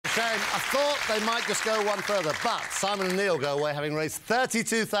Shame. I thought they might just go one further, but Simon and Neil go away having raised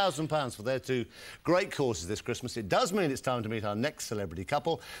 £32,000 for their two great causes this Christmas. It does mean it's time to meet our next celebrity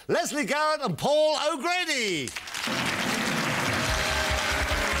couple, Leslie Garrett and Paul O'Grady.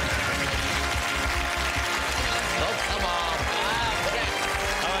 Oh, come on.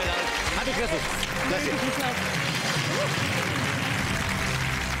 All right, happy Christmas. Bless you.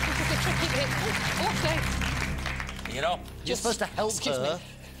 This is a tricky bit. Oh, thanks. Get up. You're supposed to help her.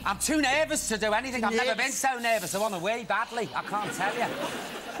 I'm too nervous to do anything. I've never been so nervous. I want to wee badly. I can't tell you.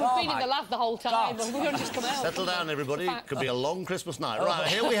 We've been in the lab the whole time, but we've only just come out. Settle down, everybody. Could be a long Christmas night. Right,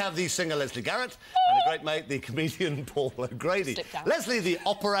 here we have the singer Leslie Garrett and a great mate, the comedian Paul O'Grady. Leslie, the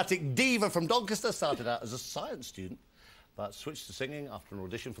operatic diva from Doncaster, started out as a science student, but switched to singing after an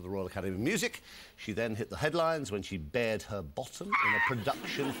audition for the Royal Academy of Music. She then hit the headlines when she bared her bottom in a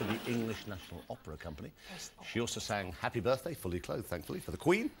production for the English National Opera Company. She also sang Happy Birthday, fully clothed, thankfully, for the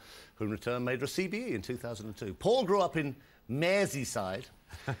Queen, who in return made her a CBE in 2002. Paul grew up in Merseyside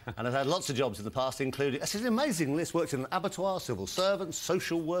and has had lots of jobs in the past, including... It's an amazing list. Worked in an abattoir, civil servant,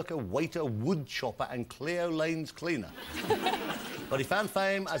 social worker, waiter, wood chopper and Cleo Lane's cleaner. But he found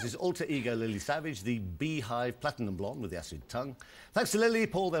fame as his alter ego, Lily Savage, the beehive platinum blonde with the acid tongue. Thanks to Lily,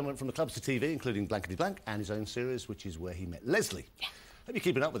 Paul then went from the clubs to TV, including Blankety Blank and his own series, which is where he met Leslie. Yeah. Hope you're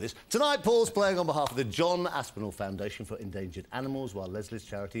keeping up with this. Tonight, Paul's playing on behalf of the John Aspinall Foundation for Endangered Animals, while Leslie's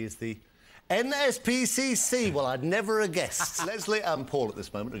charity is the NSPCC. Well, I'd never have guessed. Leslie and Paul at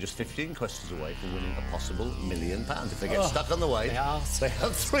this moment are just 15 questions away from winning a possible £1 million. If they get stuck on the way, they have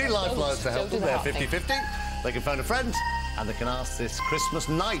 3 lifelines to help them. They're 50-50. They can phone a friend and they can ask this Christmas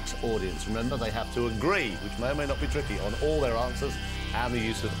night audience. Remember, they have to agree, which may or may not be tricky, on all their answers and the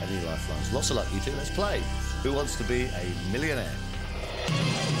use of any lifelines. Lots of luck, you two. Let's play. Who wants to be a millionaire?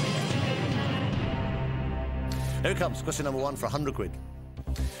 Here it comes. Question number 1 for 100 quid.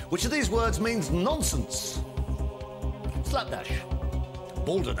 Which of these words means nonsense? Slapdash,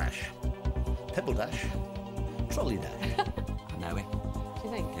 balderdash, pebbledash, trolley dash. I know it. Do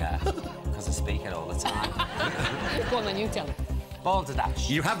you think? Yeah, because I speak it all the time. Go on then, you tell me. Balderdash.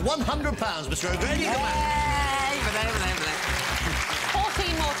 You have £100, Mr. O'Grady. Come on.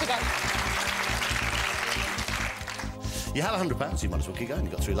 14 more to go. You have £100, you might as well keep going.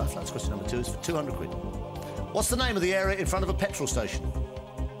 You've got 3 lifelines. Question number 2 is for 200 quid. What's the name of the area in front of a petrol station?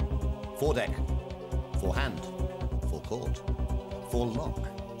 Foredeck, forehand, forecourt, forelock.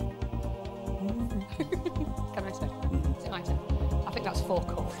 Can I say? Is it my turn? I think that's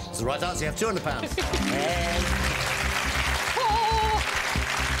forecourt. It's the right answer. You have £200.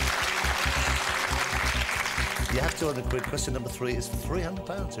 You have 200 quid. Question number 3 is for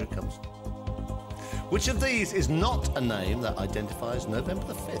 £300. Here it comes. Which of these is not a name that identifies November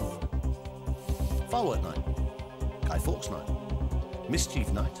the 5th? Firework night, Guy Fawkes night,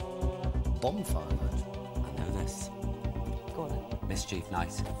 mischief night, bonfire night. I know this. Go on then. Mischief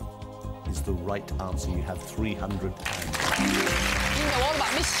night. Is the right answer. You have £300. You know all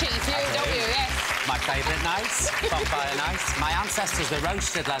about mischief, don't you? Yes. My favourite night, bonfire night. My ancestors were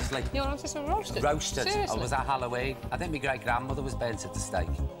roasted, Leslie. Your ancestors were roasted? Roasted. Seriously? I was at Halloween. I think my great-grandmother was burnt at the stake.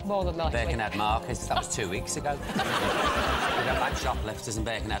 More than likely. Birkenhead Market. That was 2 weeks ago. We don't like shoplifters in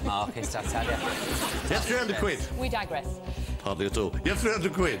Birkenhead Market, I tell you. You have 300 quid. We digress. Hardly at all. You have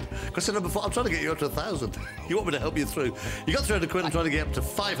 300 quid. Question number 4. I'm trying to get you up to 1,000. You want me to help you through? You got 300 quid. I'm trying to get up to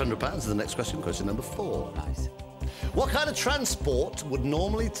 £500 in the next question. Question number 4. Nice. What kind of transport would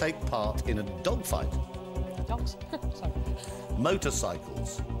normally take part in a dogfight? Dogs. Sorry.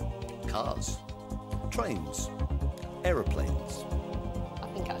 Motorcycles, cars, trains, aeroplanes. I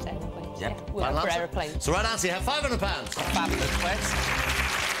think that's aeroplanes. Yep. Yeah. We're for aeroplanes. It's the right answer. You have £500. 500 quid.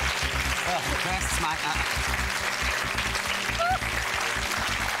 Oh, Chris,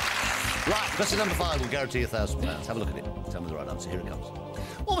 Right, question number 5 will guarantee you £1,000. Have a look at it. Tell me the right answer. Here it comes.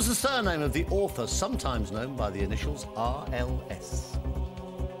 What was the surname of the author, sometimes known by the initials RLS?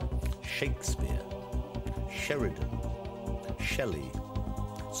 Shakespeare, Sheridan, Shelley,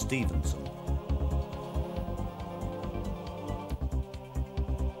 Stevenson.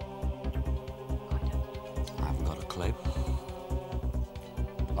 I haven't got a clue.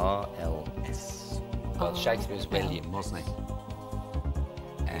 RLS. Well, Shakespeare was William, wasn't he?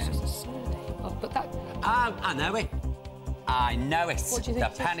 Oh, but that... I know it. I know it. What do you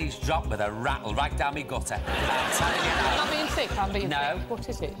think the pennies dropped with a rattle right down my gutter. I'm telling you now. I'm not being thick, I'm being No. thick. What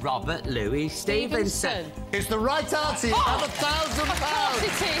is it? Robert Louis Stevenson. It's the right answer. You have £1,000. Of course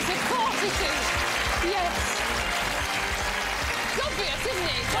it is, of course it is. Yes. It's obvious, isn't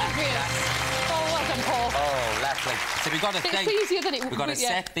it? It's obvious. Oh, well done, Paul. Oh, Leslie. So we've got to think. It's easier than it would be. We've got to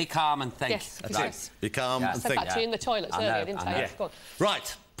sit, be calm and think. Yes. That's it. Be calm and I said think. that to you in the toilets earlier, didn't I? know. Yes, go on.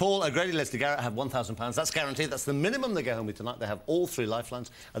 Right. Paul O'Grady, Leslie Garrett have £1,000. That's guaranteed. That's the minimum they go home with tonight. They have all 3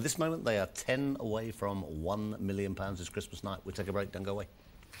 lifelines. At this moment, they are 10 away from £1 million. It's Christmas night. We'll take a break. Don't go away.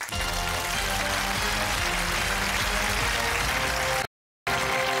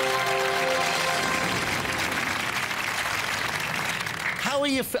 How are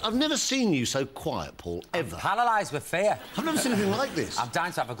you? I've never seen you so quiet, Paul, ever. I'm paralysed with fear. I've never seen anything like this. I'm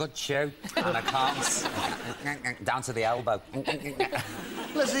dying to have a good chew, and I can't. Down to the elbow.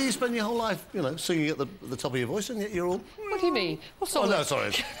 Leslie, you spend your whole life, you know, singing at the top of your voice, and yet you're all... What do you mean? What's all Oh, no, this?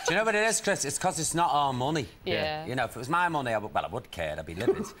 sorry. Do you know what it is, Chris? It's because it's not our money. Yeah. You know, if it was my money, I would care, I'd be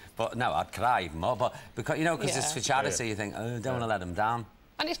livid. But no, I'd cry even more. But because, you know, because it's for charity, you think, oh, don't want to let them down.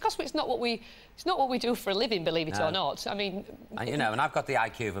 And it's because it's not what we do for a living, believe it or not. I mean, and, you know, and I've got the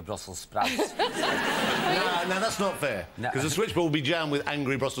IQ of a Brussels sprout. No, that's not fair. Because the switchboard will be jammed with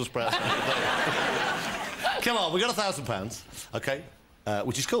angry Brussels sprouts. Come on, we got £1,000, OK?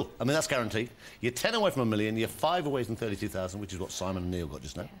 Which is cool. I mean, that's guaranteed. You're 10 away from £1 million. You're 5 away from 32,000, which is what Simon and Neil got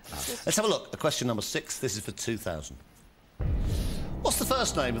just now. Let's have a look at question number 6. This is for 2,000. What's the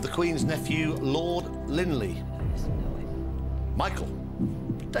first name of the Queen's nephew, Lord Linley? Michael.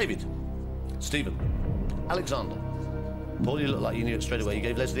 David. Stephen. Alexander. Paul, you look like you knew it straight away. You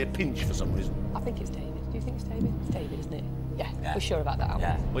gave Leslie a pinch for some reason. I think it's David. Do you think it's David? It's David, isn't it? Yeah. We're sure about that, aren't we?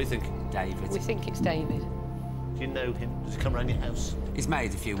 Yeah. What do you think? David. We think it's David. Do you know him? Does he come around your house? He's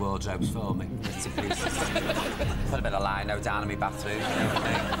made a few wardrobes for me. Bits and pieces. Put a bit of lino down in my bathroom, you know what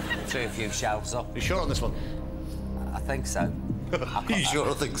I mean? Threw a few shelves up. You sure on this one? I think so. Are you sure?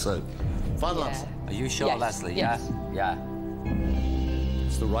 I think so. Final answer. Are you sure, Yes. Leslie? Yes. Yeah? Yeah.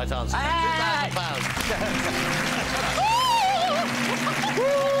 It's the right answer. Hey!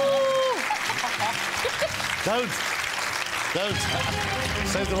 £2,000. Don't.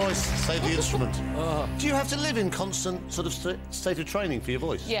 Save the voice. Save the instrument. Do you have to live in constant sort of state of training for your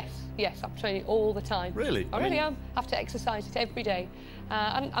voice? Yes, I'm training all the time. Really? I really am. I have to exercise it every day.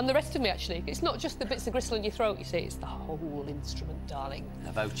 And the rest of me, actually. It's not just the bits of gristle in your throat, you see, it's the whole instrument, darling.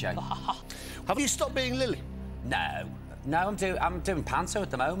 A voce. Have you stopped being Lily? No. No, I'm doing Panto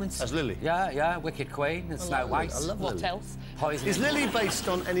at the moment. As Lily? Yeah, Wicked Queen and Snow White. I love What Lily. else? Poison. Is Lily based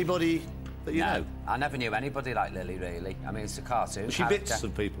on anybody that you know? I never knew anybody like Lily, really. I mean, it's a cartoon. Was she bits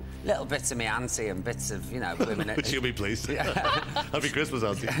of people? Little bits of me auntie and bits of, you know, women. She'll be pleased. Happy Christmas,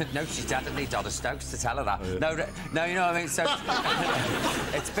 auntie. No, she's dead. I need Donna Stokes to tell her that. Oh, yeah. No, you know what I mean? So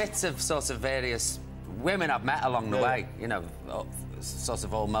it's bits of sort of various women I've met along the way, you know, sort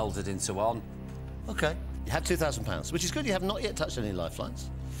of all moulded into one. OK. You had £2,000, which is good. You have not yet touched any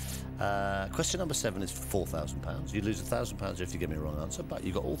lifelines. Question number 7 is £4,000. You lose £1,000 if you give me a wrong answer, but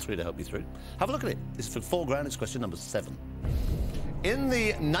you've got all 3 to help you through. Have a look at it. It's for £4 grand. It's question number 7. In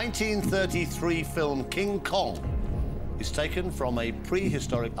the 1933 film King Kong is taken from a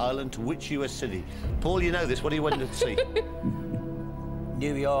prehistoric island to which US city? Paul, you know this. What do you want to see?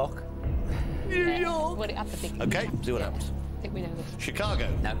 New York. New York. Well, it had the big... OK, see what happens. I think we know this. Chicago.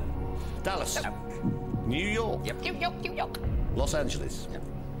 No. Dallas. No. New York. Yep. New York. Los Angeles. Yep.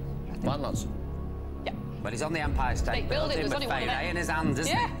 Final answer. Yeah. Well, he's on the Empire State Building. Building There's with only one Fay there. in his hand,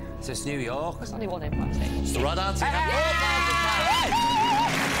 isn't Yeah. he? So it's New York. There's only one Empire State. It's the right answer. You have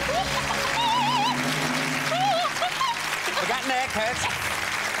We're getting there, Kurt.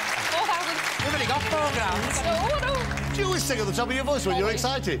 4,000. We've only got 4 grand. No. Do you always sing at the top of your voice when you're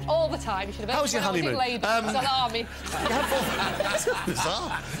excited? All the time. You should have. How was your honeymoon? It's an army. That's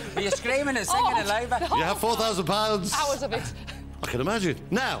bizarre. Are you screaming and singing in labour? You have £4,000. Hours of it. I can imagine.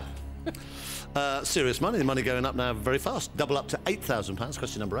 Now, serious money. The money going up now very fast. Double up to £8,000.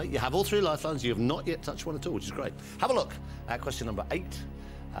 Question number 8. You have all 3 lifelines. You have not yet touched one at all, which is great. Have a look at question number 8.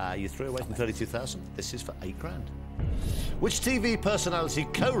 You're 3 away from 32,000. This is for £8 grand. Which TV personality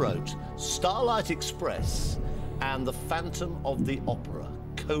co-wrote Starlight Express and The Phantom of the Opera?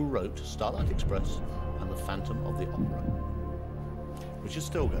 Co-wrote Starlight Express and The Phantom of the Opera. Which is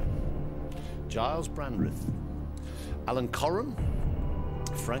still going. Giles Brandreth, Alan Corran,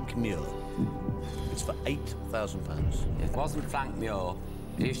 Frank Muir. It's for £8,000. It wasn't Frank Muir.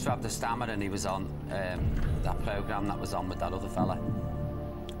 He used to have the stammer and he was on that programme that was on with that other fella.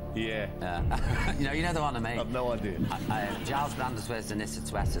 Yeah. You know the one I mean? I've no idea. Giles Brandreth wears the knitted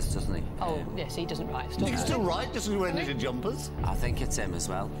sweaters, doesn't he? Oh, yes, he doesn't write stuff. You can still write, just as wearing knitted jumpers. I think it's him as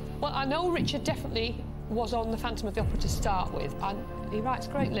well. Well, I know Richard definitely was on The Phantom of the Opera to start with, and he writes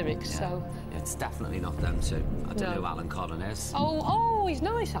great lyrics, so... It's definitely not them two. I don't know who Alan Corran is. Oh, he's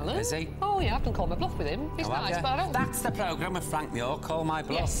nice, Alan. Is he? Oh, yeah, I can call my bluff with him. He's nice, but I don't... That's the programme with Frank Muir, Call My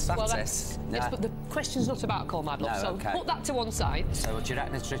Bluff. Yes, that's well, it. Yes, Yeah. but the question's not about Call My Bluff, No, so okay. put that to one side. So do you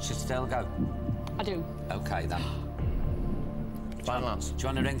reckon it's Richard Stilgo? I do. OK, then. Final answer. Do you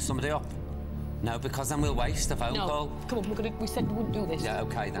want to ring somebody up? No, because then we'll waste a phone call. Come on, we said we wouldn't do this. Yeah,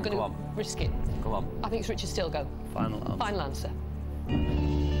 OK, then, go on. Risk it. Go on. I think it's Richard Stilgo. Final answer. Final answer.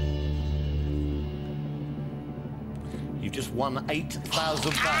 You've just won £8,000. Well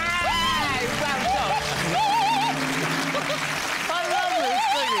done. I love this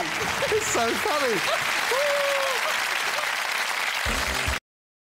thing. It's so funny.